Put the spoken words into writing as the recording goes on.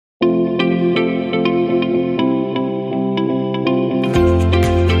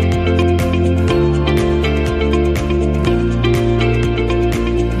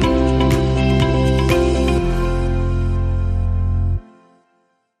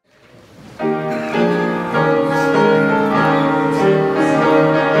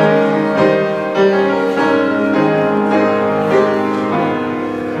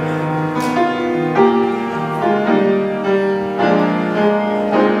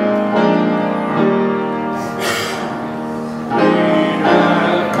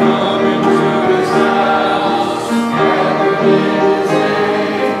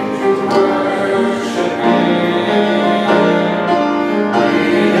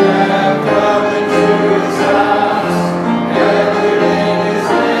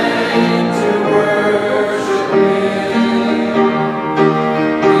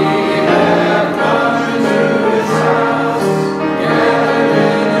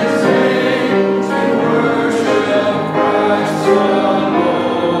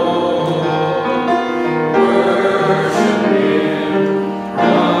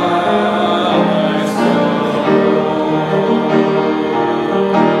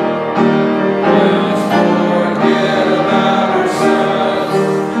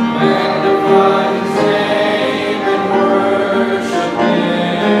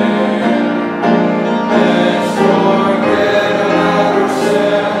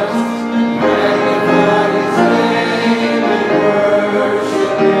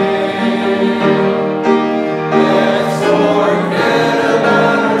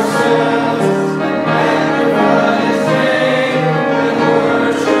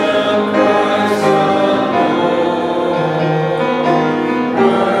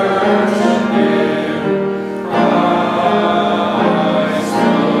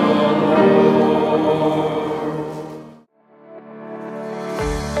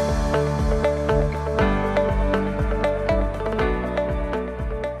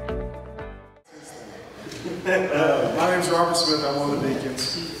Smith. I'm one of the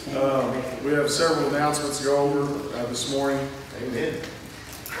deacons. We have several announcements to go over this morning. Amen.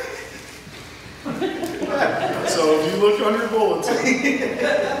 So if you look on your bulletin,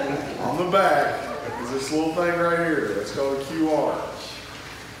 on the back is this little thing right here. It's called a QR.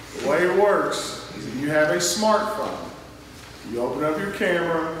 The way it works is if you have a smartphone, you open up your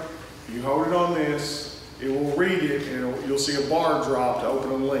camera, you hold it on this, it will read it, and you'll see a bar drop to open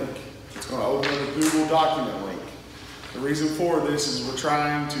a link. It's going to open a Google document link. The reason for this is we're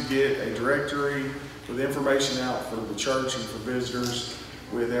trying to get a directory with information out for the church and for visitors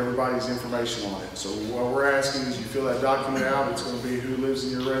with everybody's information on it. So what we're asking is you fill that document out. It's going to be who lives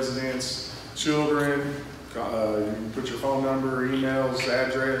in your residence, children, you can put your phone number, emails,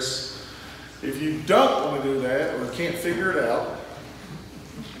 address. If you don't want to do that or can't figure it out,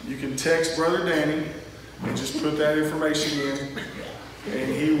 you can text Brother Danny and just put that information in,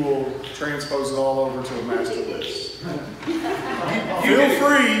 and he will transpose it all over to a master list. Feel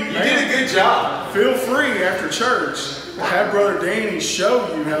free. You did a good job. Feel free after church, have Brother Danny show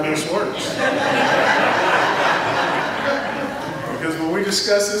you how this works. Because when we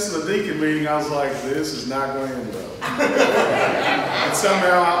discussed this in the deacon meeting, I was like, this is not going to end well. And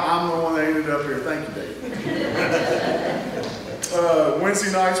somehow I'm the one that ended up here. Thank you, David.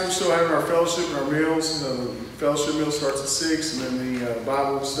 Wednesday nights, we're still having our fellowship and our meals. The fellowship meal starts at 6, and then the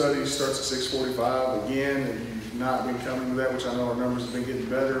Bible study starts at 6:45. Again, if you've not been coming to that, which I know our numbers have been getting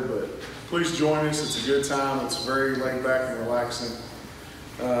better, but please join us. It's a good time. It's very laid back and relaxing.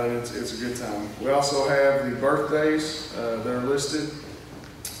 It's a good time. We also have the birthdays that are listed.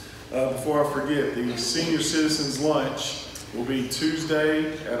 Before I forget, the senior citizens lunch will be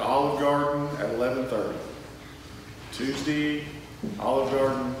Tuesday at Olive Garden at 11:30. Tuesday, Olive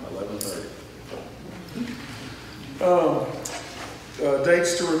Garden, 11:30.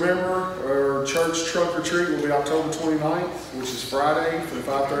 Dates to remember, our church trunk or treat will be October 29th, which is Friday, from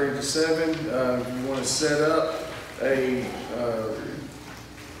 5:30 to 7. If you want to set up a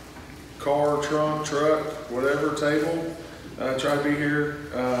car, trunk, truck, whatever table, try to be here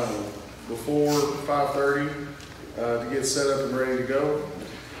before 5:30 to get set up and ready to go.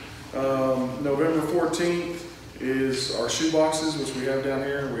 November 14th is our shoe boxes, which we have down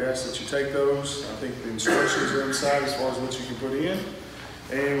here. We ask that you take those. I think the instructions are inside as far as what you can put in.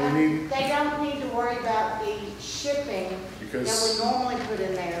 And we need... They don't need to worry about the shipping that we normally put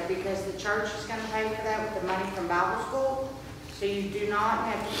in there, because the church is going to pay for that with the money from Bible school. So you do not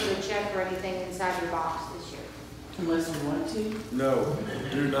have to put a check or anything inside your box this year. Unless you want to? No,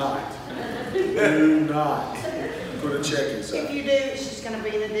 do not. Do not put a check inside. If you do, it's just going to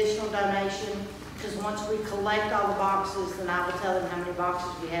be an additional donation, because once we collect all the boxes, then I will tell them how many boxes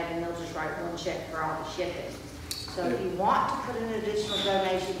we have, and they'll just write one check for all the shipping. So if you want to put an additional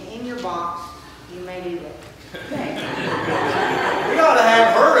donation in your box, you may do that. We ought to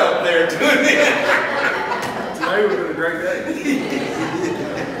have her up there doing it. Today would have been a great day.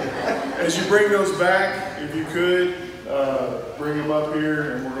 As you bring those back, if you could, bring them up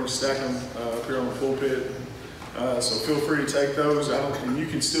here, and we're going to stack them up here on the pulpit. So feel free to take those. And you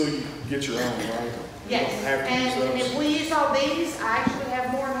can still get your own, right? Yes, and if we use all these, I actually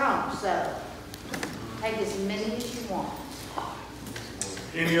have more at home, so take as many as you want.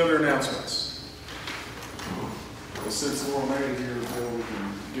 Any other announcements? Well, since we're made here, we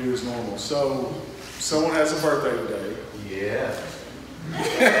can do as normal. So, someone has a birthday today. Yeah.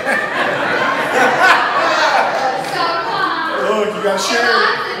 Look, you got to share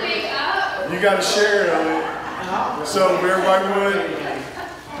it. You got to share it on it. So, if everybody would,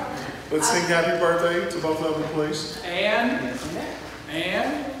 let's sing happy birthday to both of them, please. And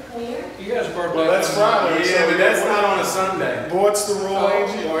you guys' birthday. Well, that's Friday. Yeah, but that's not on a Sunday. But what's the rule,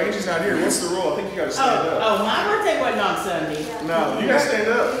 Angie? Oh, Angie's not here. What's the rule? I think you got to stand up. Oh, my birthday wasn't on Sunday. No, you got to stand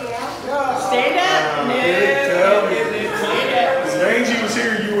up. Stand up? No. Tell me. Stand up. If Angie was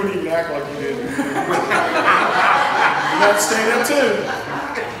here, you wouldn't even act like you did. You got to stand up too.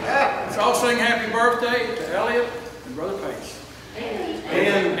 Let's all sing happy birthday to Elliot and Brother Pace.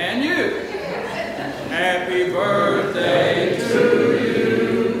 And you. Happy birthday to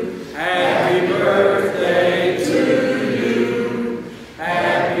you. Happy birthday to you.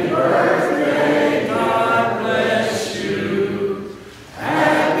 Happy birthday, God bless you.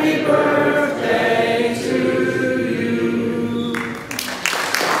 Happy birthday to you.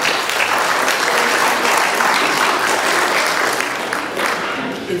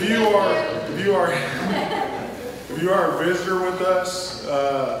 If you are a visitor with us,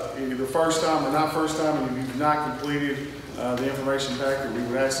 either first time or not first time, and if you've not completed the information packet, we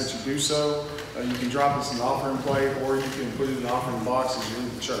would ask that you do so. You can drop this in the offering plate, or you can put it in the offering box as you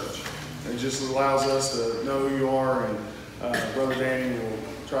leave the church. It just allows us to know who you are and Brother Danny will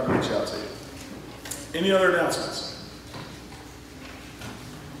try to reach out to you. Any other announcements?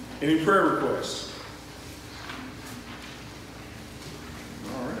 Any prayer requests?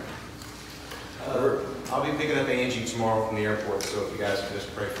 All right. I'll be picking up Angie tomorrow from the airport, so if you guys can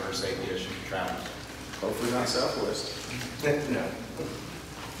just pray for her safety as she travels. Hopefully not Southwest. No.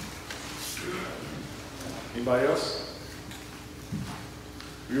 Anybody else?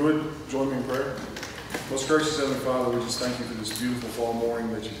 If you would, join me in prayer. Most gracious Heavenly Father, we just thank you for this beautiful fall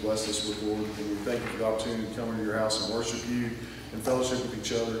morning that you blessed us with, Lord. And we thank you for the opportunity to come into your house and worship you and fellowship with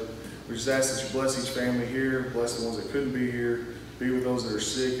each other. We just ask that you bless each family here, bless the ones that couldn't be here, be with those that are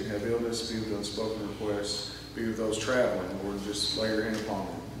sick and have illness, be with unspoken requests, be with those traveling, Lord, and just lay your hand upon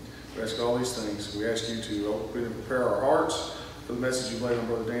them. We ask all these things. We ask you to open and prepare our hearts for the message you laid on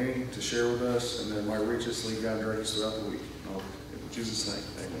Brother Danny to share with us, and that it might reach us, lead, guide, and direct us throughout the week. In Jesus' name,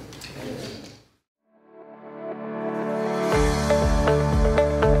 amen. Amen.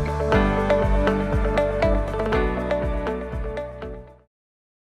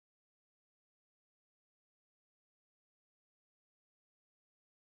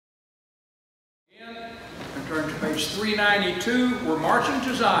 And turn to page 392. We're marching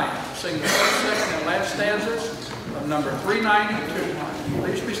to Zion. Sing the first, second, and last stanzas of number 392.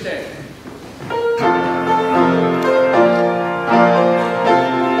 Please be standing.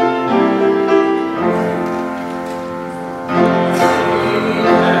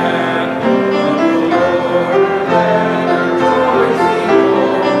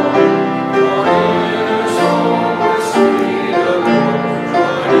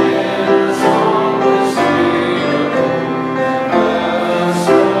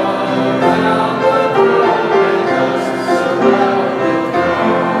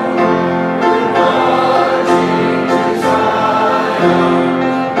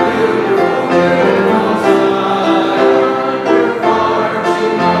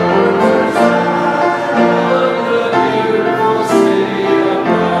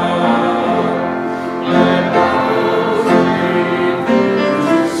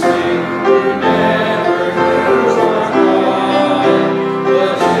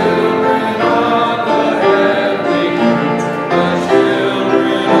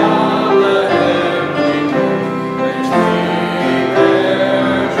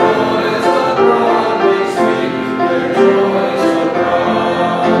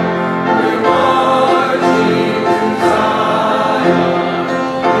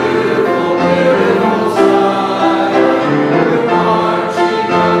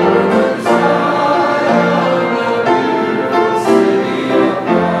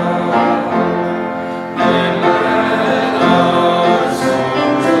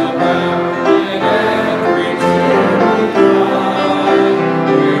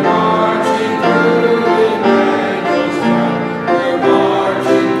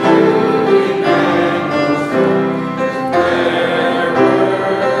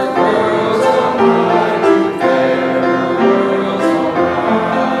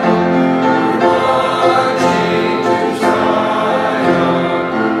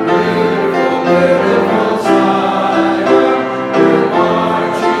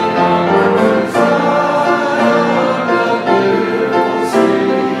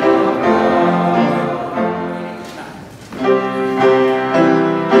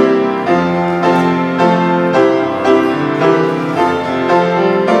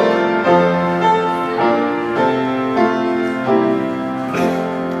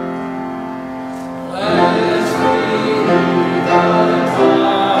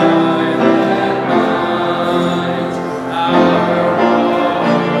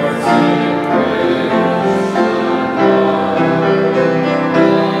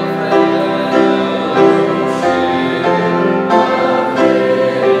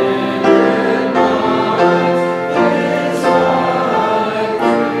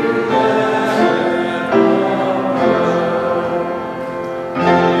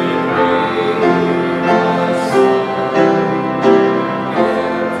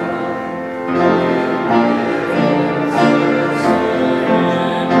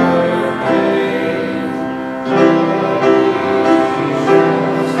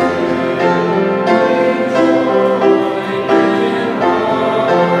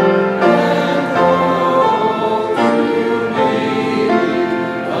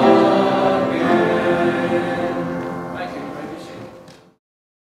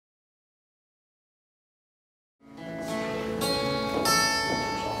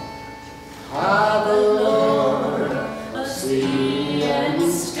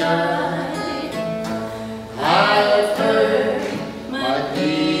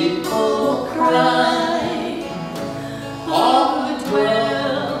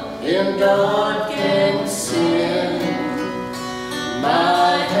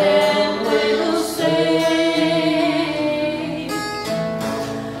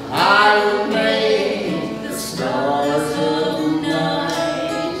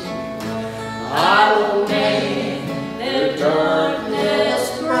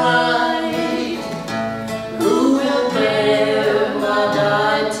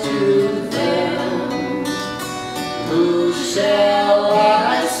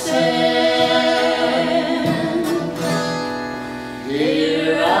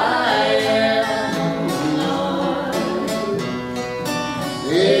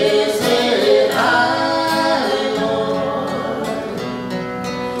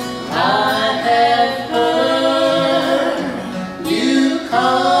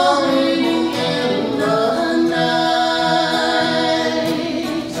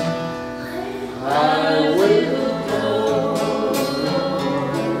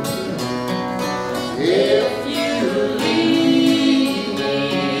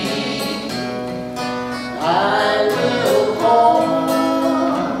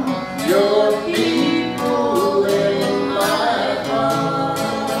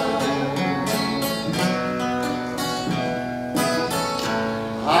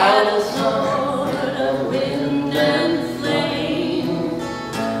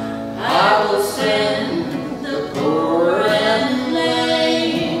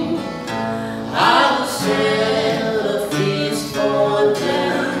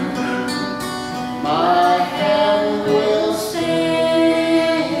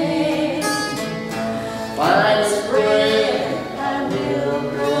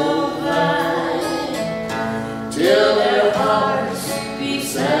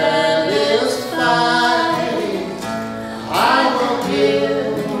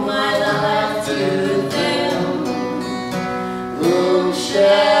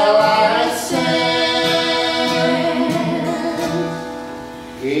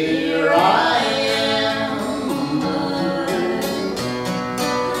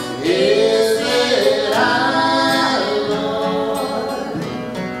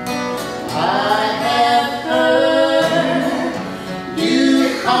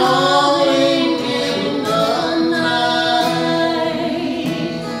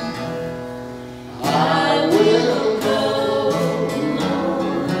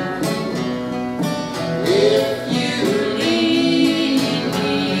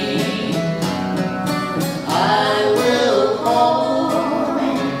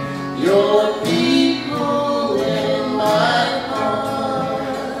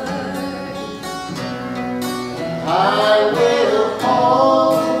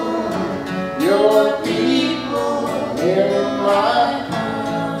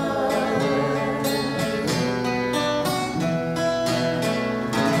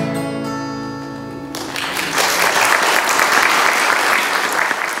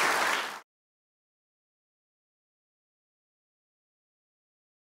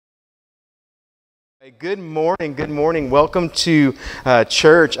 Good morning, good morning. Welcome to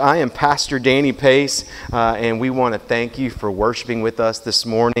church. I am Pastor Danny Pace, and we want to thank you for worshiping with us this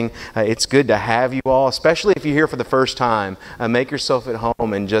morning. It's good to have you all, especially if you're here for the first time. Make yourself at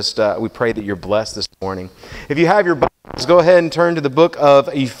home, and just we pray that you're blessed this morning. If you have your Bibles, go ahead and turn to the book of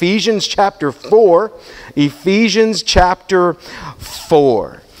Ephesians chapter 4. Ephesians chapter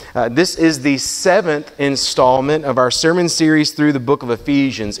 4. This is the 7th installment of our sermon series through the book of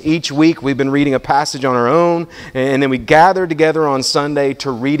Ephesians. Each week we've been reading a passage on our own, and then we gather together on Sunday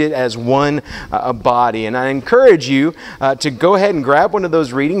to read it as one body. And I encourage you to go ahead and grab one of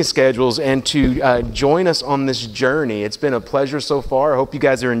those reading schedules and to join us on this journey. It's been a pleasure so far. I hope you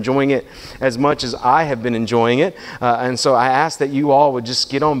guys are enjoying it as much as I have been enjoying it. And so I ask that you all would just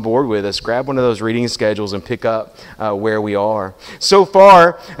get on board with us. Grab one of those reading schedules and pick up where we are. So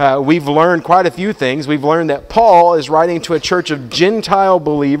far, we've learned quite a few things. We've learned that Paul is writing to a church of Gentile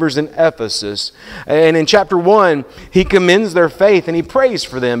believers in Ephesus. And in chapter 1, he commends their faith and he prays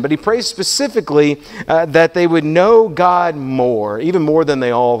for them. But he prays specifically that they would know God more, even more than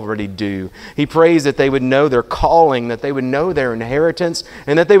they already do. He prays that they would know their calling, that they would know their inheritance,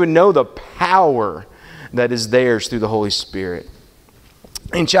 and that they would know the power that is theirs through the Holy Spirit.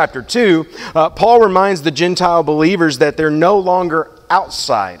 In chapter 2, Paul reminds the Gentile believers that they're no longer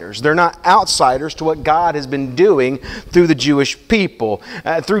outsiders. They're not outsiders to what God has been doing through the Jewish people.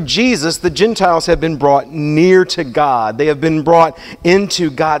 Through Jesus, the Gentiles have been brought near to God. They have been brought into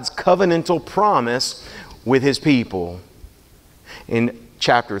God's covenantal promise with His people. In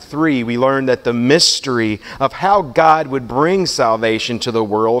chapter 3, we learned that the mystery of how God would bring salvation to the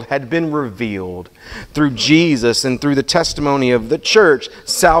world had been revealed. Through Jesus and through the testimony of the church,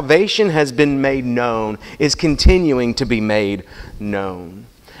 salvation has been made known, is continuing to be made known.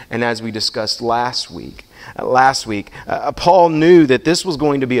 And as we discussed last week, Paul knew that this was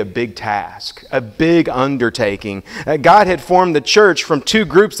going to be a big task, a big undertaking. God had formed the church from two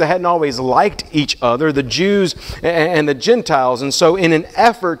groups that hadn't always liked each other, the Jews and the Gentiles. And so in an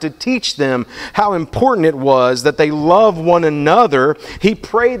effort to teach them how important it was that they love one another, he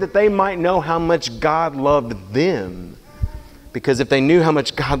prayed that they might know how much God loved them. Because if they knew how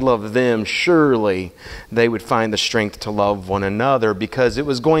much God loved them, surely they would find the strength to love one another, because it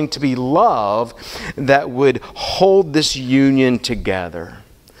was going to be love that would hold this union together,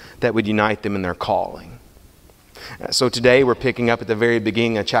 that would unite them in their calling. So today we're picking up at the very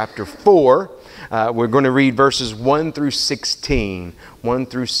beginning of chapter 4. We're going to read verses 1 through 16. 1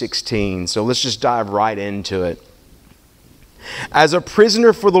 through 16. So let's just dive right into it. As a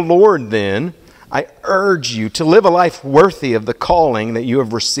prisoner for the Lord, then, I urge you to live a life worthy of the calling that you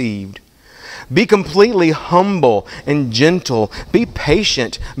have received. Be completely humble and gentle. Be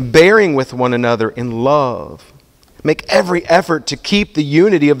patient, bearing with one another in love. Make every effort to keep the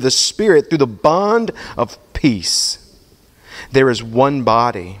unity of the Spirit through the bond of peace. There is one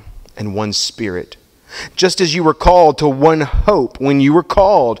body and one Spirit, just as you were called to one hope when you were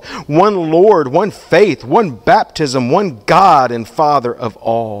called, one Lord, one faith, one baptism, one God and Father of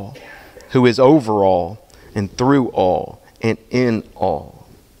all, who is over all and through all and in all.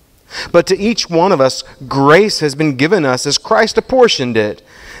 But to each one of us, grace has been given us as Christ apportioned it.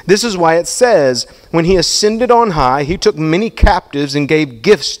 This is why it says, when he ascended on high, he took many captives and gave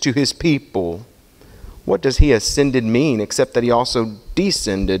gifts to his people. What does he ascended mean except that he also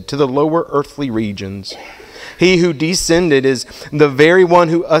descended to the lower earthly regions? He who descended is the very one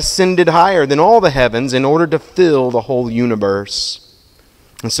who ascended higher than all the heavens in order to fill the whole universe.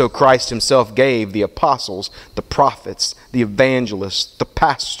 And so Christ himself gave the apostles, the prophets, the evangelists, the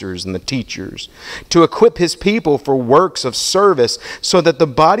pastors, and the teachers to equip his people for works of service so that the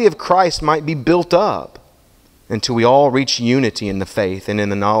body of Christ might be built up until we all reach unity in the faith and in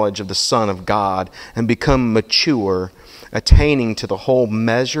the knowledge of the Son of God and become mature, attaining to the whole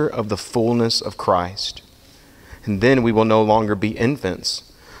measure of the fullness of Christ. And then we will no longer be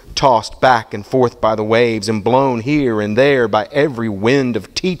infants, tossed back and forth by the waves and blown here and there by every wind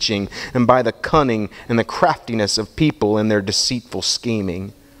of teaching and by the cunning and the craftiness of people and their deceitful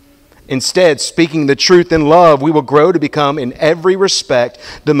scheming. Instead, speaking the truth in love, we will grow to become in every respect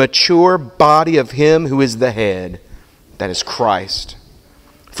the mature body of him who is the head, that is Christ.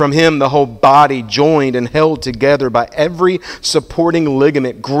 From him the whole body, joined and held together by every supporting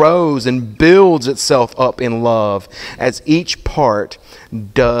ligament, grows and builds itself up in love as each part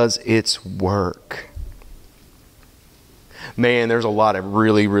does its work. Man, there's a lot of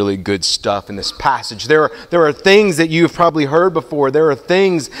really, really good stuff in this passage. There are things that you've probably heard before. There are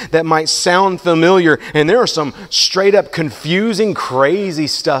things that might sound familiar, and there are some straight up confusing, crazy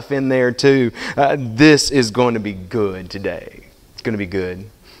stuff in there too. This is going to be good today. It's going to be good.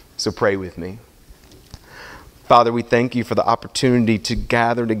 So pray with me. Father, we thank you for the opportunity to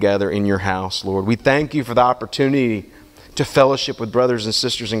gather together in your house, Lord. We thank you for the opportunity to fellowship with brothers and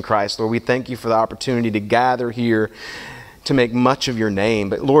sisters in Christ, Lord. We thank you for the opportunity to gather here to make much of your name.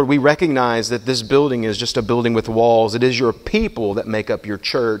 But Lord, we recognize that this building is just a building with walls. It is your people that make up your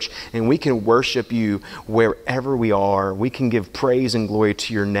church, and we can worship you wherever we are. We can give praise and glory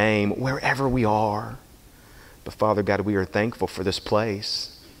to your name wherever we are. But Father God, we are thankful for this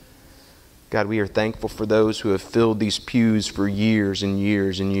place. God, we are thankful for those who have filled these pews for years and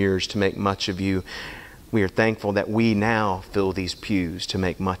years and years to make much of you. We are thankful that we now fill these pews to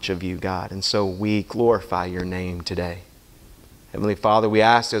make much of you, God. And so we glorify your name today. Heavenly Father, we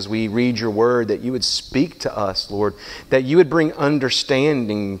ask as we read your word that you would speak to us, Lord, that you would bring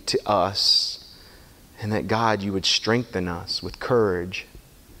understanding to us, and that, God, you would strengthen us with courage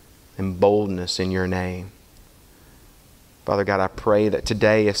and boldness in your name. Father God, I pray that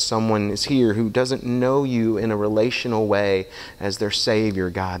today if someone is here who doesn't know you in a relational way as their Savior,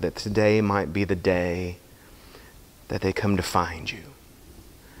 God, that today might be the day that they come to find you.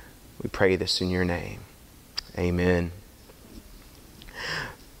 We pray this in your name. Amen.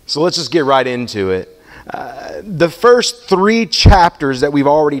 So let's just get right into it. The first 3 chapters that we've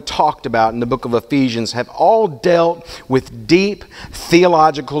already talked about in the book of Ephesians have all dealt with deep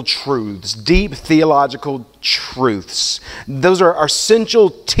theological truths, Those are essential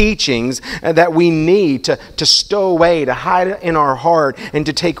teachings that we need to stow away, to hide in our heart, and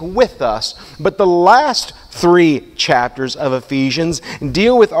to take with us. But the last 3 chapters of Ephesians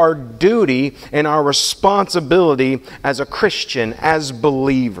deal with our duty and our responsibility as a Christian, as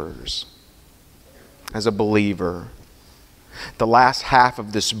believers. As a believer. The last half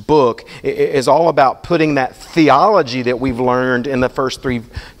of this book is all about putting that theology that we've learned in the first 3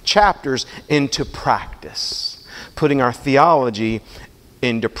 chapters into practice. Putting our theology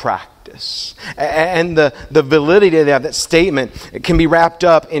into practice. And the validity of that statement can be wrapped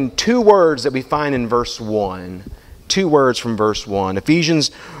up in 2 words that we find in verse 1. 2 words from verse 1.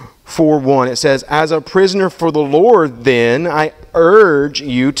 Ephesians 4:1, it says, "As a prisoner for the Lord, then, I urge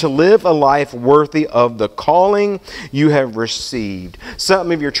you to live a life worthy of the calling you have received."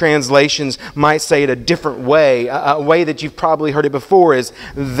 Some of your translations might say it a different way. A way that you've probably heard it before is,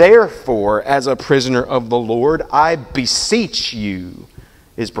 "Therefore, as a prisoner of the Lord, I beseech you,"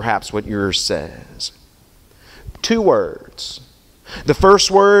 is perhaps what yours says. 2 words. The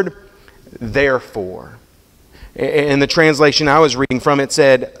first word, therefore. In the translation I was reading from, it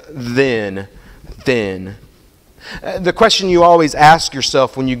said, then. The question you always ask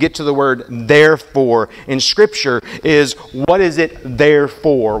yourself when you get to the word therefore in Scripture is, what is it there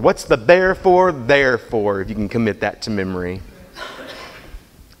for? What's the therefore, if you can commit that to memory.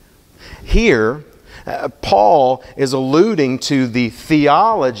 Here, Paul is alluding to the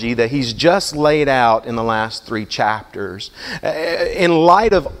theology that he's just laid out in the last 3 chapters. In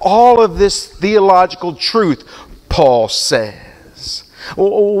light of all of this theological truth, Paul says.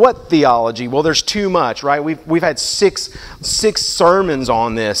 What theology? Well, there's too much, right? We've had six sermons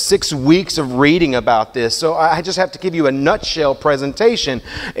on this, 6 weeks of reading about this. So I just have to give you a nutshell presentation.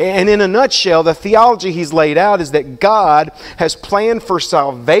 And in a nutshell, the theology he's laid out is that God has planned for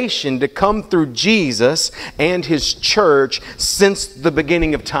salvation to come through Jesus and His church since the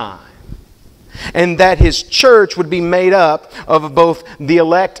beginning of time. And that His church would be made up of both the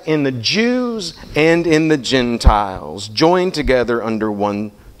elect in the Jews and in the Gentiles, joined together under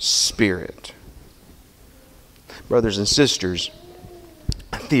one Spirit. Brothers and sisters,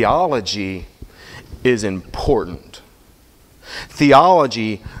 theology is important.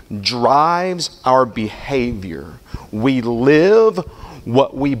 Theology drives our behavior. We live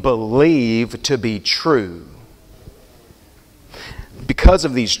what we believe to be true. Because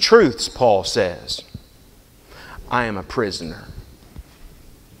of these truths, Paul says, I am a prisoner.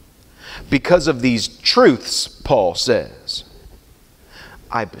 Because of these truths, Paul says,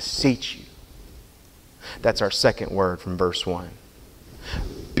 I beseech you. That's our second word from verse 1.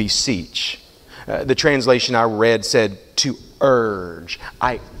 Beseech. The translation I read said to urge.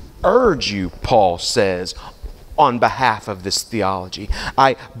 I urge you, Paul says, on behalf of this theology.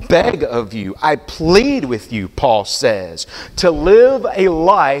 I beg of you, I plead with you, Paul says, to live a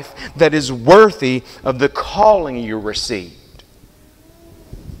life that is worthy of the calling you received.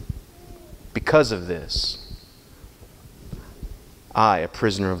 Because of this, I, a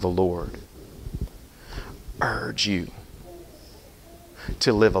prisoner of the Lord, urge you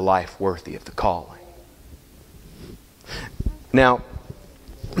to live a life worthy of the calling. Now,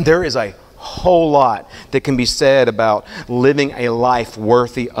 there is a whole lot that can be said about living a life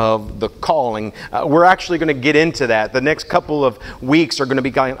worthy of the calling. We're actually going to get into that. The next couple of weeks are going to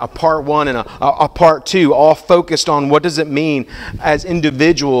be a part 1 and a part 2, all focused on what does it mean as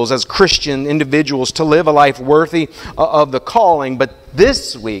individuals, as Christian individuals, to live a life worthy of the calling. But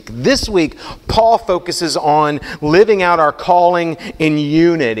this week, Paul focuses on living out our calling in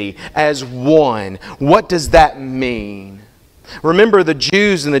unity as one. What does that mean? Remember, the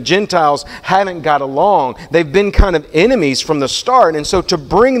Jews and the Gentiles haven't got along. They've been kind of enemies from the start. And so to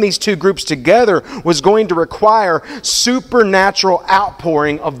bring these two groups together was going to require supernatural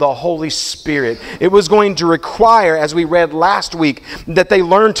outpouring of the Holy Spirit. It was going to require, as we read last week, that they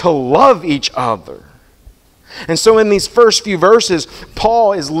learn to love each other. And so in these first few verses,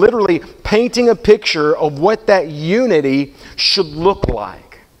 Paul is literally painting a picture of what that unity should look like.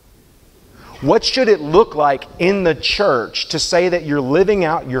 What should it look like in the church to say that you're living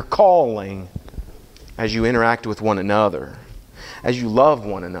out your calling as you interact with one another, as you love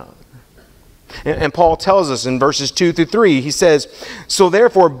one another? And Paul tells us in verses 2 through 3, he says, so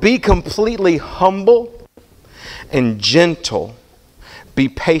therefore be completely humble and gentle, be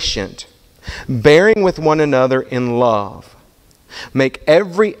patient, bearing with one another in love. Make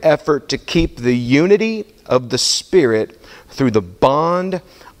every effort to keep the unity of the Spirit through the bond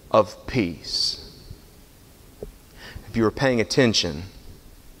of peace. If you were paying attention,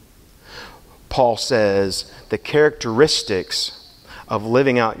 Paul says the characteristics of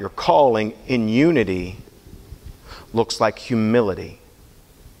living out your calling in unity looks like humility,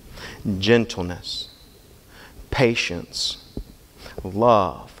 gentleness, patience,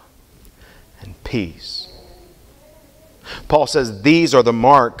 love, and peace. Paul says these are the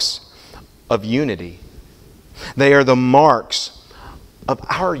marks of unity. They are the marks of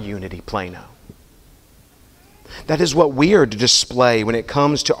our unity, Plano. That is what we are to display when it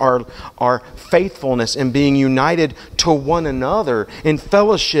comes to our faithfulness and being united to one another in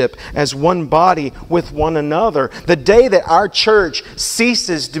fellowship as one body with one another. The day that our church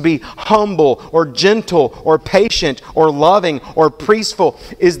ceases to be humble or gentle or patient or loving or peaceful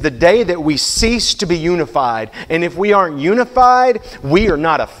is the day that we cease to be unified. And if we aren't unified, we are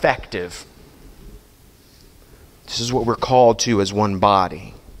not effective. This is what we're called to as one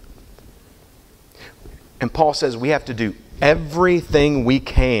body. And Paul says we have to do everything we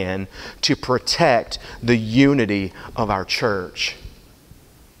can to protect the unity of our church.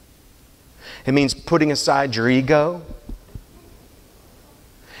 It means putting aside your ego.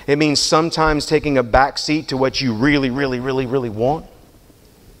 It means sometimes taking a back seat to what you really want.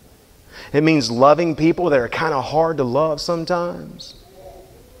 It means loving people that are kind of hard to love sometimes.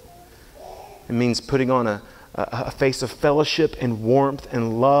 It means putting on a face of fellowship and warmth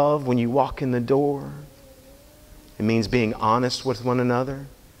and love when you walk in the door. It means being honest with one another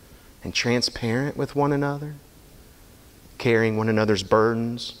and transparent with one another, carrying one another's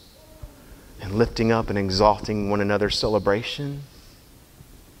burdens and lifting up and exalting one another's celebration.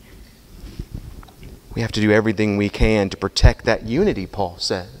 We have to do everything we can to protect that unity, Paul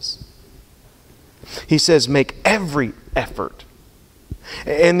says. He says, make every effort.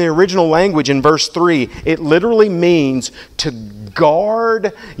 In the original language in verse 3, it literally means to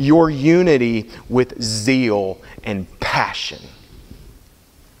guard your unity with zeal and passion.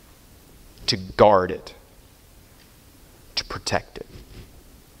 To guard it. To protect it.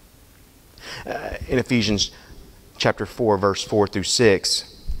 In Ephesians chapter 4, verse 4 through 6,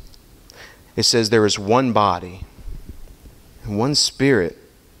 it says there is one body and one Spirit,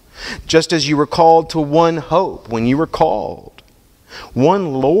 just as you were called to one hope when you were called.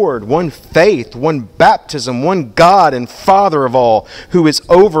 One Lord, one faith, one baptism, one God and Father of all, who is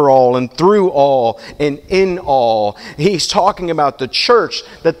over all and through all and in all. He's talking about the church,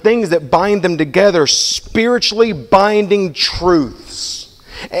 the things that bind them together, spiritually binding truths.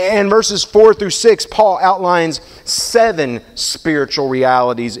 And verses 4 through 6, Paul outlines 7 spiritual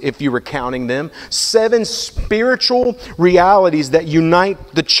realities, if you were counting them. 7 spiritual realities that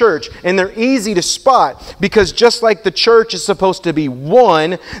unite the church. And they're easy to spot because just like the church is supposed to be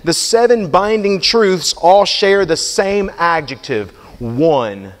one, the 7 binding truths all share the same adjective,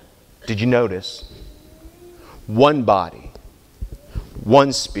 one. Did you notice? One body,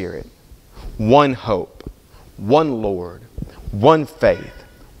 one Spirit, one hope, one Lord, one faith,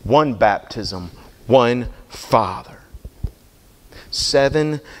 one baptism, one Father.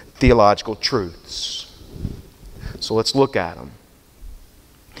 7 theological truths. So let's look at them.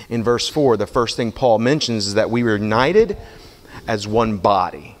 In verse 4, the first thing Paul mentions is that we were united as one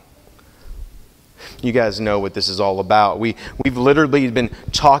body. You guys know what this is all about. We've literally been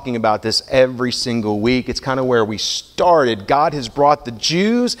talking about this every single week. It's kind of where we started. God has brought the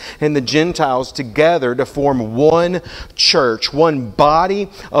Jews and the Gentiles together to form one church, one body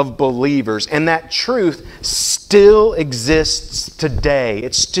of believers. And that truth still exists today.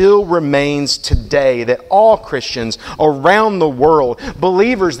 It still remains today that all Christians around the world,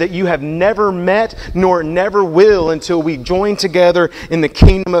 believers that you have never met nor never will until we join together in the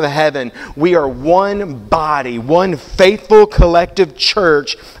kingdom of heaven, we are one body, one faithful collective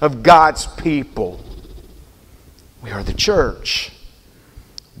church of God's people. We are the church,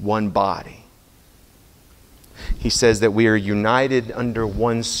 one body. He says that we are united under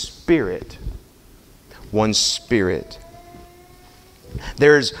one Spirit. One Spirit.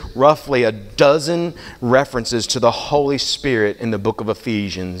 There's roughly a dozen references to the Holy Spirit in the book of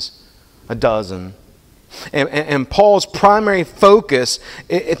Ephesians. A dozen. And Paul's primary focus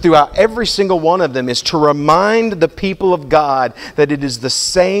throughout every single one of them is to remind the people of God that it is the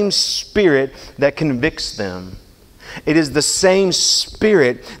same Spirit that convicts them. It is the same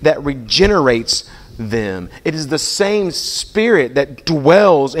Spirit that regenerates them. It is the same Spirit that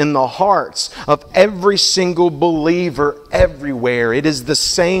dwells in the hearts of every single believer everywhere. It is the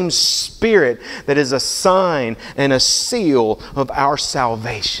same Spirit that is a sign and a seal of our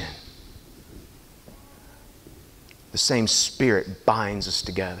salvation. The same Spirit binds us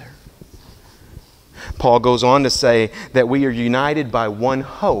together. Paul goes on to say that we are united by one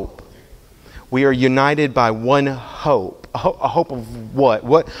hope. We are united by one hope. A hope of what?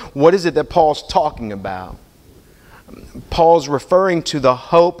 What is it that Paul's talking about? Paul's referring to the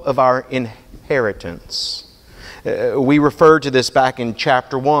hope of our inheritance. We referred to this back in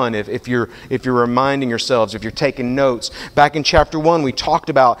chapter 1. If you're reminding yourselves, if you're taking notes, back in chapter 1 we talked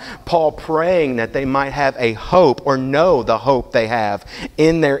about Paul praying that they might have a hope or know the hope they have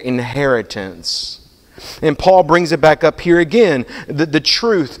in their inheritance. And Paul brings it back up here again, the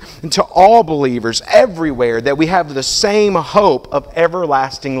truth to all believers everywhere that we have the same hope of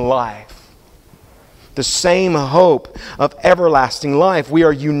everlasting life. The same hope of everlasting life. We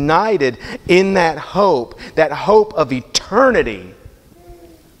are united in that hope. That hope of eternity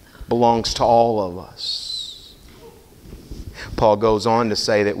belongs to all of us. Paul goes on to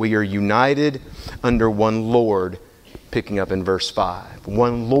say that we are united under one Lord, picking up in verse 5.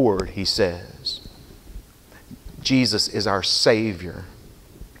 One Lord, he says. Jesus is our Savior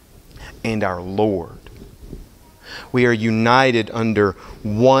and our Lord. We are united under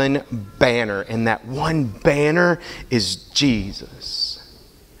one banner, and that one banner is Jesus.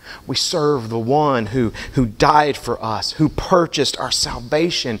 We serve the one who died for us, who purchased our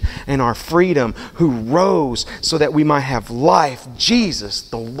salvation and our freedom, who rose so that we might have life. Jesus,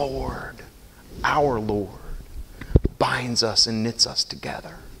 the Lord, our Lord, binds us and knits us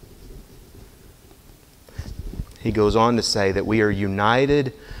together. He goes on to say that we are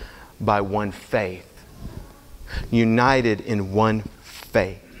united by one faith. United in one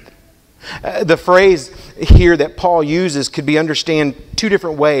faith. The phrase here that Paul uses could be understood two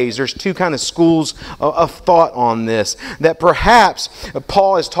different ways. There's two kind of schools of thought on this. That perhaps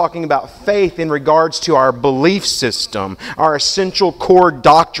Paul is talking about faith in regards to our belief system, our essential core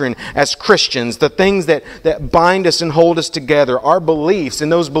doctrine as Christians, the things that bind us and hold us together, our beliefs.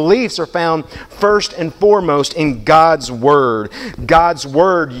 And those beliefs are found first and foremost in God's Word. God's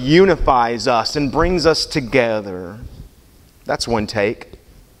Word unifies us and brings us together. That's one take.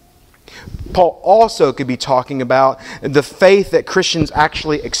 Paul also could be talking about the faith that Christians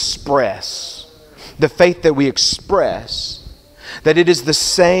actually express. The faith that we express. That it is the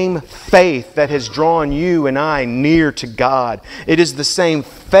same faith that has drawn you and I near to God. It is the same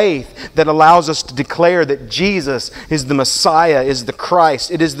faith that allows us to declare that Jesus is the Messiah, is the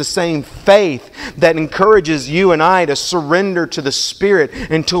Christ. It is the same faith that encourages you and I to surrender to the Spirit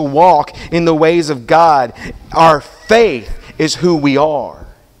and to walk in the ways of God. Our faith is who we are.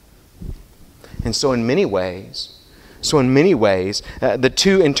 And so in many ways, the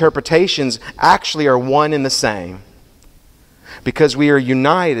two interpretations actually are one and the same. Because we are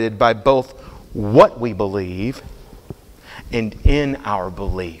united by both what we believe and in our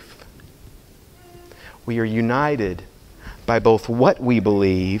belief. We are united by both what we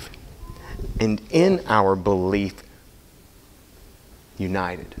believe and in our belief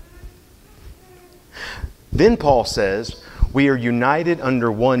united. Then Paul says, we are united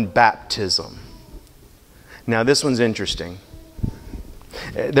under one baptism. Now this one's interesting.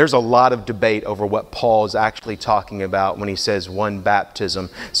 There's a lot of debate over what Paul is actually talking about when he says one baptism.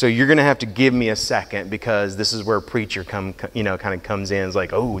 So you're going to have to give me a second, because this is where a preacher kind of comes in. It's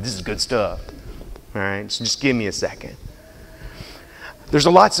like, oh, this is good stuff. All right, so just give me a second. There's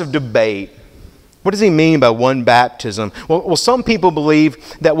lots of debate. What does he mean by one baptism? Well, some people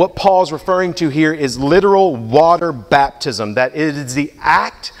believe that what Paul's referring to here is literal water baptism, that it is the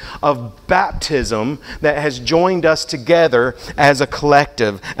act of baptism that has joined us together as a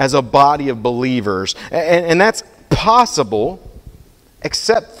collective, as a body of believers. And that's possible,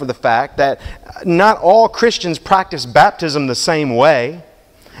 except for the fact that not all Christians practice baptism the same way.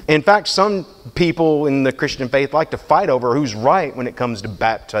 In fact, some people in the Christian faith like to fight over who's right when it comes to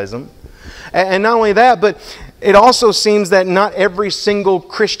baptism. And not only that, but it also seems that not every single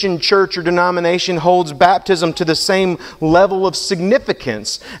Christian church or denomination holds baptism to the same level of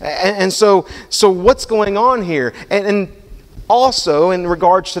significance. And so what's going on here? And also, in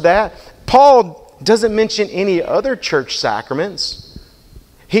regards to that, Paul doesn't mention any other church sacraments.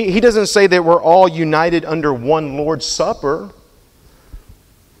 He doesn't say that we're all united under one Lord's Supper.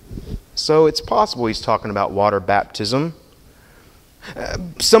 So it's possible he's talking about water baptism.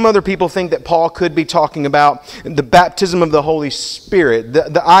 Some other people think that Paul could be talking about the baptism of the Holy Spirit.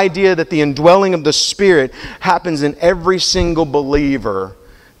 The idea that the indwelling of the Spirit happens in every single believer.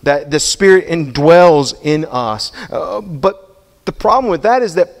 That the Spirit indwells in us. But the problem with that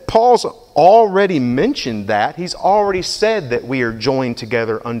is that Paul's already mentioned that. He's already said that we are joined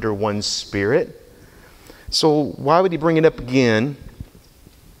together under one Spirit. So why would he bring it up again?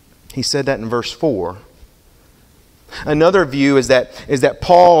 He said that in verse 4. Another view is that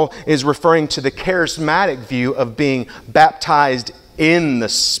Paul is referring to the charismatic view of being baptized in the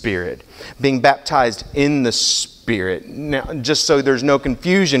Spirit. Being baptized in the Spirit. Now, just so there's no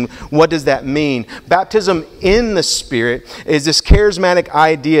confusion, what does that mean? Baptism in the Spirit is this charismatic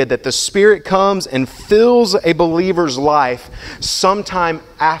idea that the Spirit comes and fills a believer's life sometime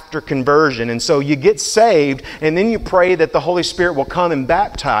after conversion. And so you get saved, and then you pray that the Holy Spirit will come and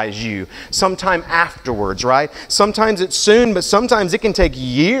baptize you sometime afterwards, right? Sometimes it's soon, but sometimes it can take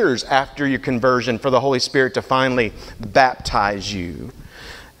years after your conversion for the Holy Spirit to finally baptize you.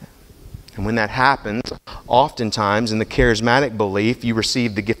 And when that happens, oftentimes in the charismatic belief, you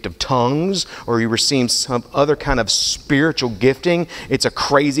receive the gift of tongues or you receive some other kind of spiritual gifting. It's a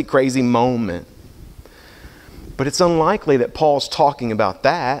crazy, crazy moment. But it's unlikely that Paul's talking about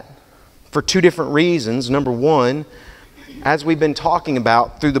that for two different reasons. Number one, as we've been talking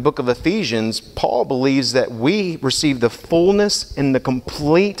about through the book of Ephesians, Paul believes that we receive the fullness and the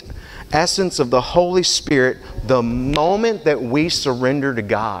complete essence of the Holy Spirit the moment that we surrender to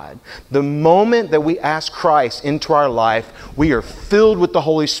God. The moment that we ask Christ into our life, we are filled with the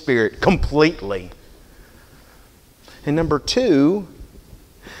Holy Spirit completely. And number two,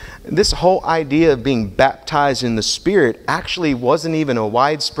 this whole idea of being baptized in the Spirit actually wasn't even a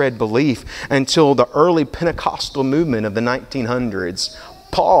widespread belief until the early Pentecostal movement of the 1900s.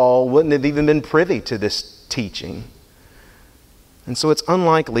 Paul wouldn't have even been privy to this teaching. And so it's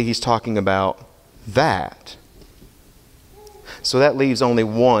unlikely he's talking about that. So that leaves only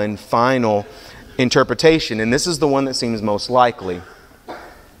one final interpretation, and this is the one that seems most likely.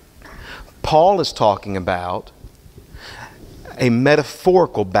 Paul is talking about a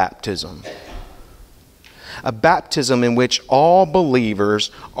metaphorical baptism. A baptism in which all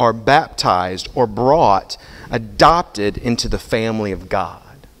believers are baptized or brought, adopted into the family of God.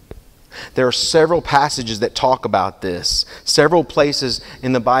 There are several passages that talk about this. Several places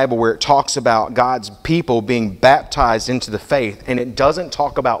in the Bible where it talks about God's people being baptized into the faith. And it doesn't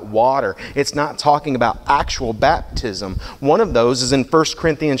talk about water. It's not talking about actual baptism. One of those is in 1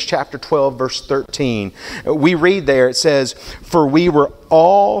 Corinthians chapter 12, verse 13. We read there, it says, "For we were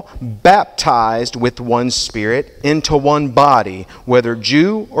all baptized with one Spirit into one body, whether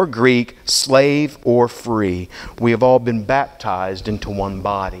Jew or Greek, slave or free. We have all been baptized into one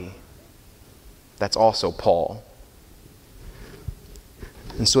body." That's also Paul.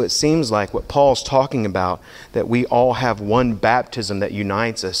 And so it seems like what Paul's talking about, that we all have one baptism that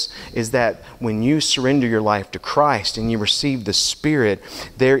unites us, is that when you surrender your life to Christ and you receive the Spirit,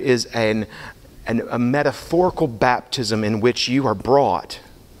 there is a metaphorical baptism in which you are brought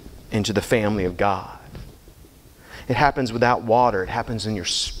into the family of God. It happens without water. It happens in your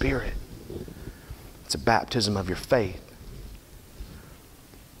spirit. It's a baptism of your faith.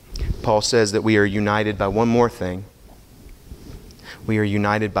 Paul says that we are united by one more thing. We are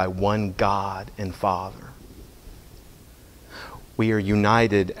united by one God and Father. We are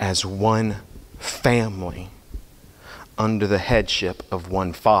united as one family under the headship of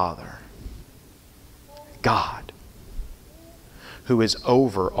one Father. God, who is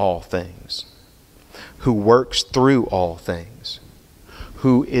over all things, who works through all things,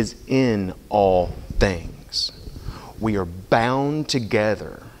 who is in all things. We are bound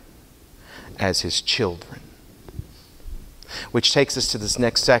together as His children. Which takes us to this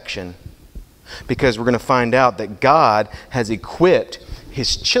next section, because we're going to find out that God has equipped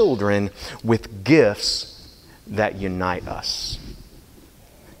His children with gifts that unite us.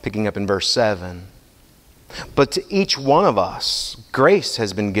 Picking up in verse 7. "But to each one of us, grace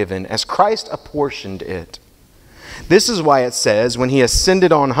has been given as Christ apportioned it. This is why it says, when He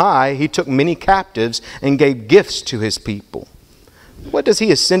ascended on high, He took many captives and gave gifts to His people. What does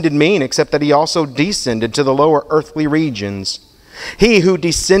He ascended mean except that He also descended to the lower earthly regions? He who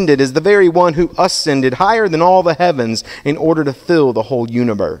descended is the very one who ascended higher than all the heavens in order to fill the whole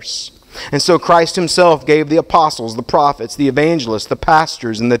universe. And so Christ Himself gave the apostles, the prophets, the evangelists, the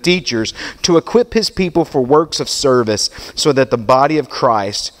pastors, and the teachers to equip His people for works of service so that the body of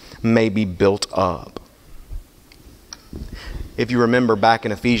Christ may be built up." If you remember back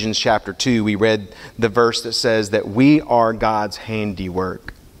in Ephesians chapter 2, we read the verse that says that we are God's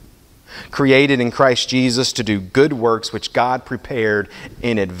handiwork, created in Christ Jesus to do good works which God prepared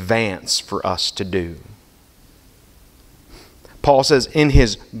in advance for us to do. Paul says in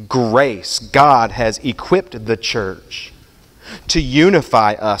His grace, God has equipped the church to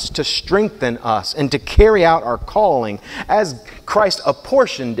unify us, to strengthen us, and to carry out our calling as Christ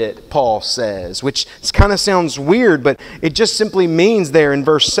apportioned it, Paul says, which kind of sounds weird, but it just simply means there in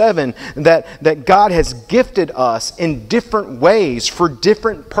verse 7 that God has gifted us in different ways for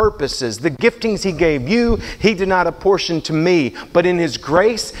different purposes. The giftings He gave you, He did not apportion to me, but in His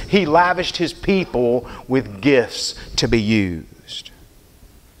grace, He lavished His people with gifts to be used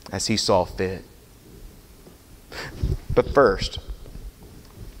as He saw fit. But first,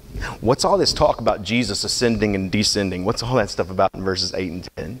 what's all this talk about Jesus ascending and descending? What's all that stuff about in verses 8 and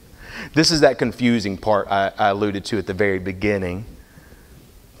 10? This is that confusing part I alluded to at the very beginning.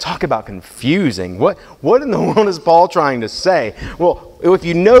 Talk about confusing. What in the world is Paul trying to say? Well, if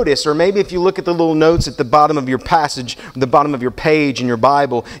you notice, or maybe if you look at the little notes at the bottom of your passage, the bottom of your page in your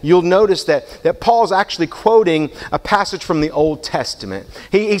Bible, you'll notice that Paul's actually quoting a passage from the Old Testament.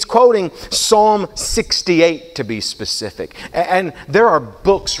 He's quoting Psalm 68 to be specific. And there are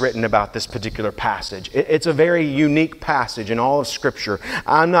books written about this particular passage. It's a very unique passage in all of Scripture.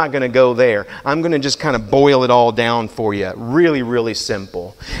 I'm not going to go there. I'm going to just kind of boil it all down for you. Really, really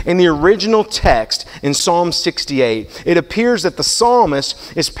simple. In the original text in Psalm 68, it appears that the psalmist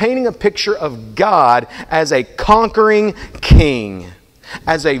is painting a picture of God as a conquering king,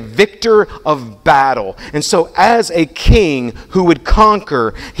 as a victor of battle. And so as a king who would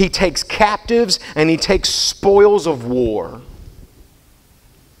conquer, he takes captives and he takes spoils of war.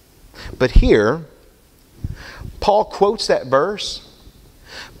 But here, Paul quotes that verse,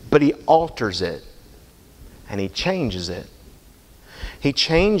 but he alters it and he changes it. He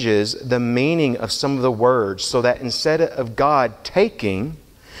changes the meaning of some of the words so that instead of God taking,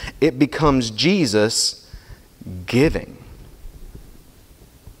 it becomes Jesus giving.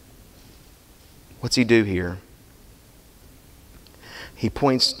 What's he do here? He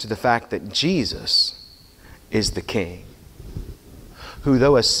points to the fact that Jesus is the King who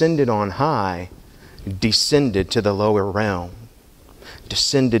though ascended on high, descended to the lower realm,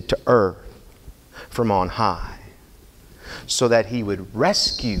 descended to earth from on high, so that he would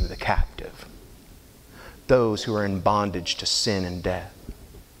rescue the captive, those who are in bondage to sin and death,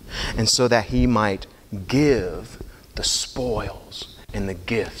 and so that he might give the spoils and the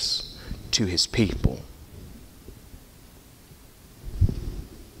gifts to his people.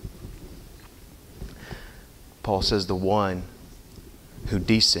 Paul says the one who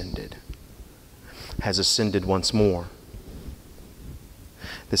descended has ascended once more.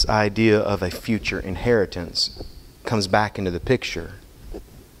 This idea of a future inheritance comes back into the picture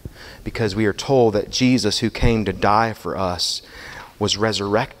because we are told that Jesus, who came to die for us, was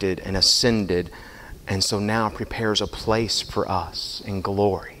resurrected and ascended, and so now prepares a place for us in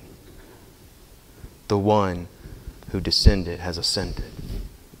glory. The one who descended has ascended.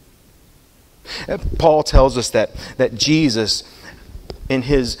 Paul tells us that Jesus, in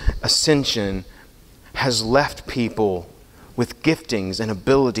his ascension, has left people with giftings and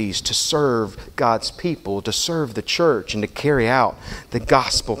abilities to serve God's people, to serve the church, and to carry out the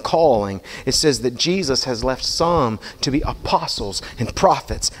gospel calling. It says that Jesus has left some to be apostles and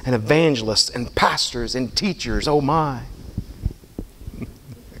prophets and evangelists and pastors and teachers. Oh my.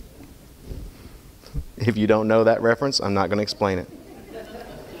 If you don't know that reference, I'm not going to explain it.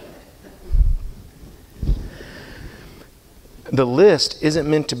 The list isn't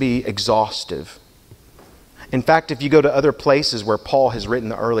meant to be exhaustive. In fact, if you go to other places where Paul has written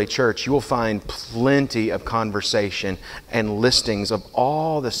the early church, you will find plenty of conversation and listings of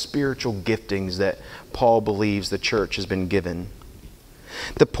all the spiritual giftings that Paul believes the church has been given.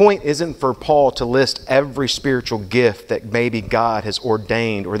 The point isn't for Paul to list every spiritual gift that maybe God has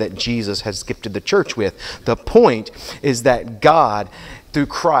ordained or that Jesus has gifted the church with. The point is that God, through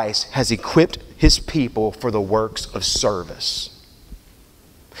Christ, has equipped His people for the works of service.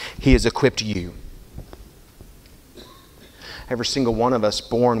 He has equipped you. Every single one of us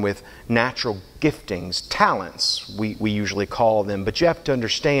born with natural giftings, talents, we usually call them. But you have to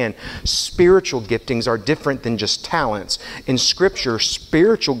understand, spiritual giftings are different than just talents. In Scripture,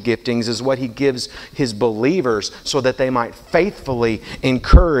 spiritual giftings is what He gives His believers so that they might faithfully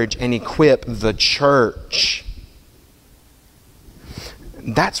encourage and equip the church.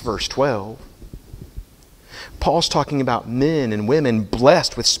 That's verse 12. Paul's talking about men and women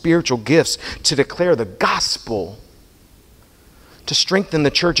blessed with spiritual gifts to declare the gospel, to strengthen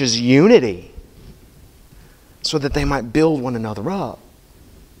the church's unity so that they might build one another up.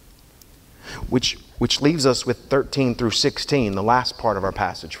 Which leaves us with 13 through 16, the last part of our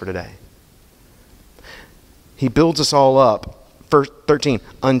passage for today. He builds us all up, verse 13,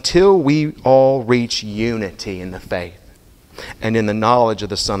 until we all reach unity in the faith and in the knowledge of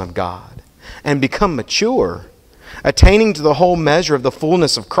the Son of God, and become mature, attaining to the whole measure of the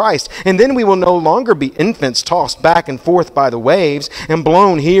fullness of Christ. And then we will no longer be infants tossed back and forth by the waves and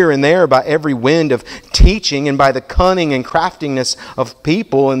blown here and there by every wind of teaching and by the cunning and craftiness of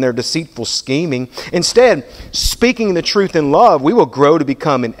people and their deceitful scheming. Instead, speaking the truth in love, we will grow to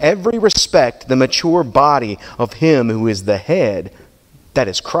become in every respect the mature body of Him who is the head, that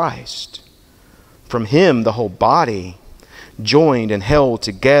is Christ. From Him the whole body, joined and held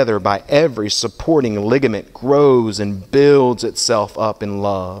together by every supporting ligament, grows and builds itself up in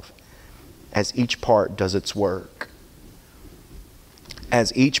love as each part does its work.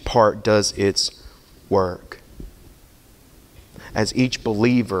 As each part does its work. As each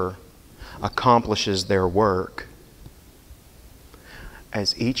believer accomplishes their work.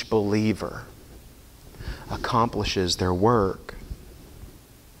 As each believer accomplishes their work.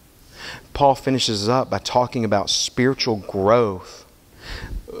 Paul finishes up by talking about spiritual growth,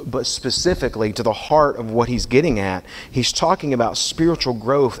 but specifically to the heart of what he's getting at. He's talking about spiritual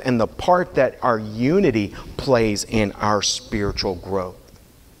growth and the part that our unity plays in our spiritual growth.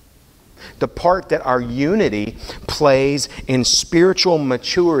 The part that our unity plays in spiritual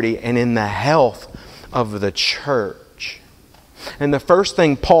maturity and in the health of the church. And the first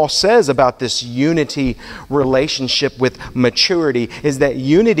thing Paul says about this unity relationship with maturity is that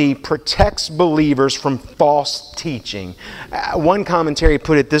unity protects believers from false teaching. One commentary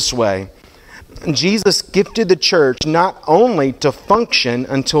put it this way: Jesus gifted the church not only to function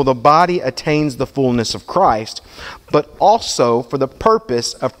until the body attains the fullness of Christ, but also for the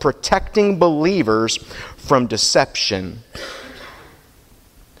purpose of protecting believers from deception.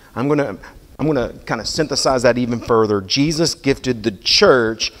 I'm going to kind of synthesize that even further. Jesus gifted the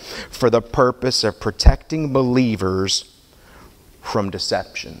church for the purpose of protecting believers from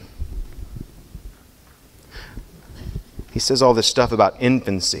deception. He says all this stuff about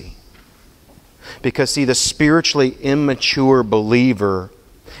infancy. Because, see, the spiritually immature believer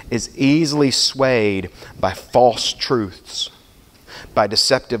is easily swayed by false truths, by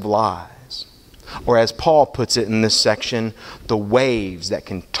deceptive lies, or as Paul puts it in this section, the waves that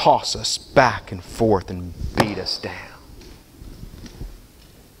can toss us back and forth and beat us down.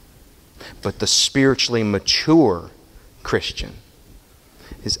 But the spiritually mature Christian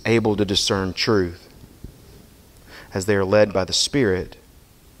is able to discern truth as they are led by the Spirit,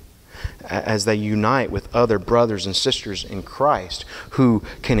 as they unite with other brothers and sisters in Christ who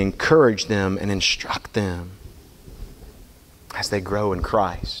can encourage them and instruct them as they grow in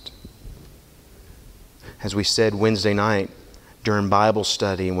Christ. As we said Wednesday night during Bible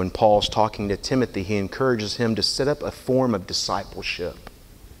study, when Paul's talking to Timothy, he encourages him to set up a form of discipleship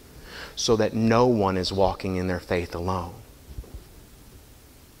so that no one is walking in their faith alone.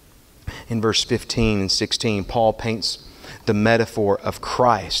 In verse 15 and 16, Paul paints the metaphor of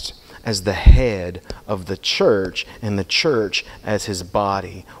Christ as the head of the church and the church as his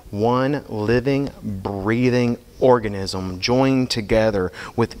body. One living, breathing organism joined together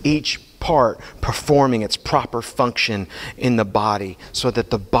with each part performing its proper function in the body so that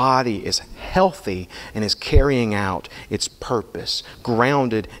the body is healthy and is carrying out its purpose,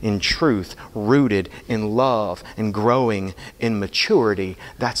 grounded in truth, rooted in love, and growing in maturity.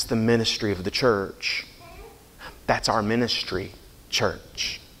 That's the ministry of the church. That's our ministry,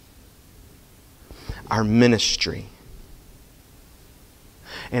 church. Our ministry.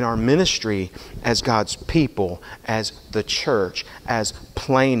 And our ministry as God's people, as the church, as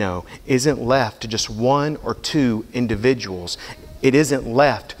Plano, isn't left to just one or two individuals. It isn't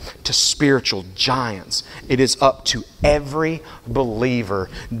left to spiritual giants. It is up to every believer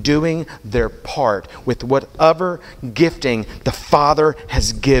doing their part with whatever gifting the Father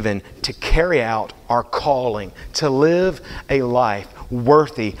has given to carry out our calling, to live a life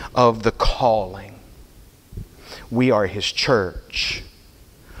worthy of the calling. We are His church.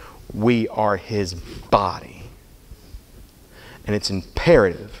 We are His body. And it's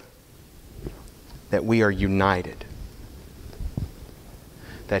imperative that we are united,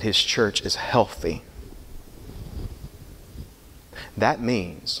 that His church is healthy. That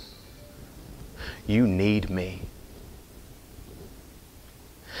means you need me.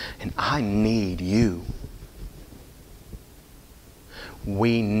 And I need you.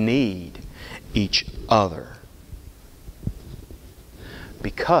 We need each other.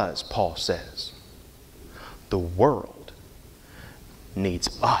 Because, Paul says, the world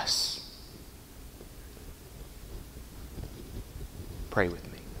needs us. Pray with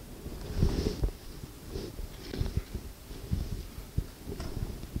me.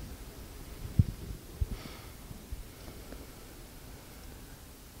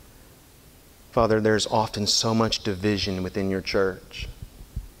 Father, there's often so much division within your church.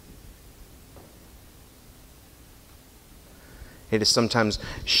 It is sometimes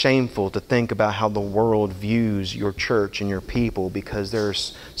shameful to think about how the world views your church and your people because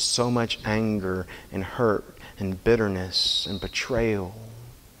there's so much anger and hurt and bitterness and betrayal.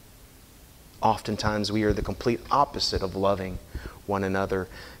 Oftentimes we are the complete opposite of loving one another.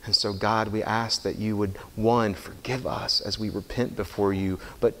 And so God, we ask that you would, one, forgive us as we repent before you,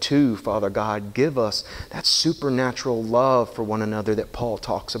 but two, Father God, give us that supernatural love for one another that Paul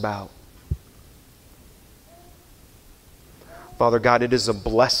talks about. Father God, it is a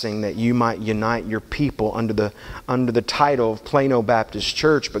blessing that you might unite your people under the title of Plano Baptist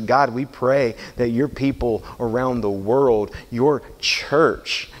Church. But God, we pray that your people around the world, your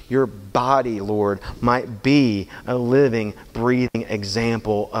church, your body, Lord, might be a living, breathing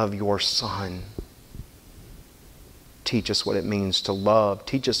example of your Son. Teach us what it means to love.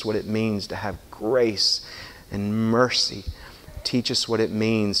 Teach us what it means to have grace and mercy. Teach us what it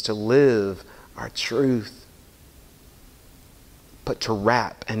means to live our truth, but to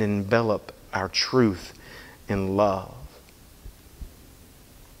wrap and envelop our truth in love.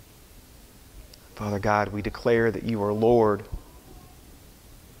 Father God, we declare that you are Lord.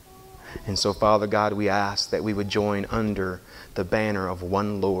 And so, Father God, we ask that we would join under the banner of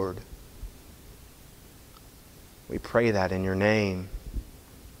one Lord. We pray that in your name.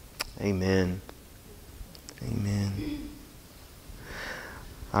 Amen. Amen.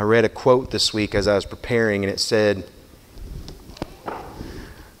 I read a quote this week as I was preparing, and it said,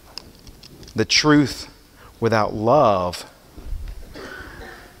 "The truth without love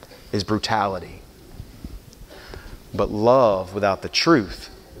is brutality. But love without the truth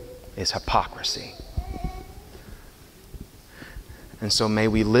is hypocrisy." And so may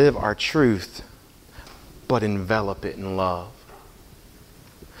we live our truth, but envelop it in love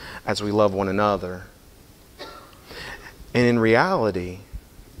as we love one another. And in reality,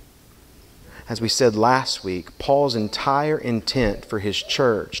 as we said last week, Paul's entire intent for his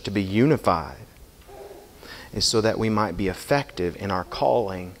church to be unified is so that we might be effective in our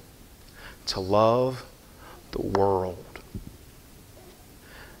calling to love the world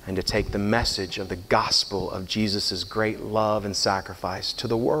and to take the message of the gospel of Jesus' great love and sacrifice to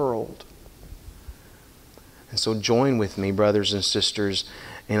the world. And so join with me, brothers and sisters,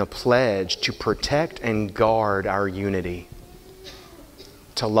 in a pledge to protect and guard our unity,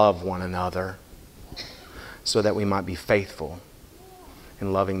 to love one another, so that we might be faithful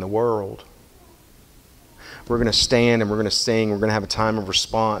in loving the world. We're going to stand and we're going to sing. We're going to have a time of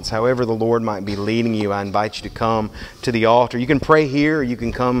response. However the Lord might be leading you, I invite you to come to the altar. You can pray here, or you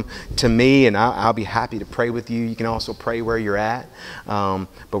can come to me, and I'll be happy to pray with you. You can also pray where you're at. But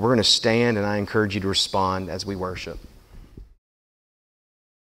we're going to stand, and I encourage you to respond as we worship.